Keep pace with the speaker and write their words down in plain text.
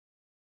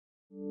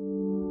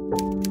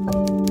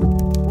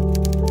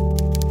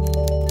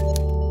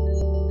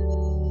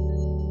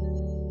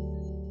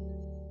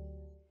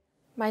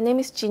My name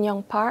is Jin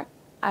Young Park.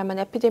 I'm an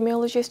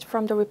epidemiologist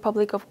from the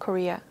Republic of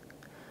Korea.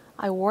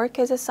 I work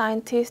as a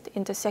scientist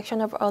in the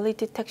section of early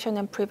detection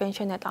and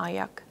prevention at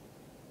IARC.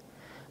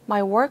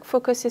 My work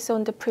focuses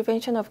on the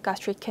prevention of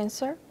gastric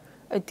cancer,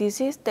 a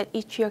disease that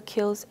each year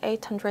kills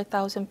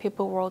 800,000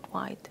 people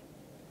worldwide.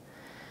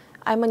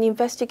 I'm an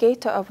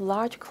investigator of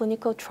large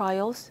clinical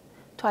trials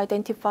to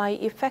identify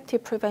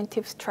effective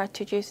preventive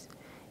strategies,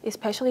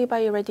 especially by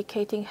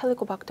eradicating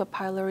Helicobacter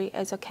pylori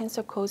as a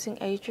cancer-causing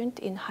agent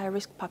in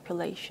high-risk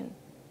population.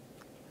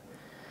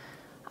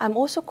 I'm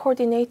also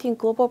coordinating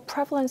global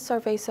prevalence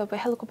surveys of a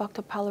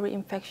Helicobacter pylori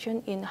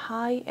infection in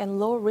high and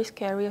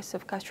low-risk areas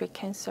of gastric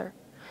cancer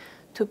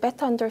to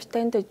better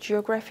understand the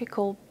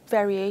geographical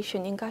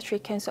variation in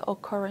gastric cancer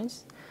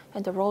occurrence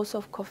and the roles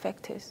of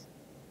cofactors.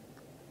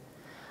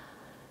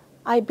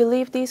 I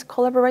believe these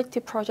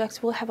collaborative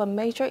projects will have a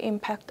major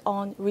impact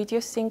on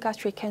reducing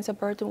gastric cancer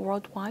burden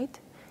worldwide,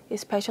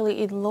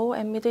 especially in low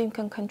and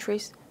middle-income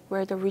countries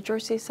where the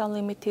resources are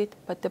limited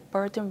but the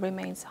burden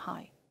remains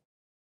high.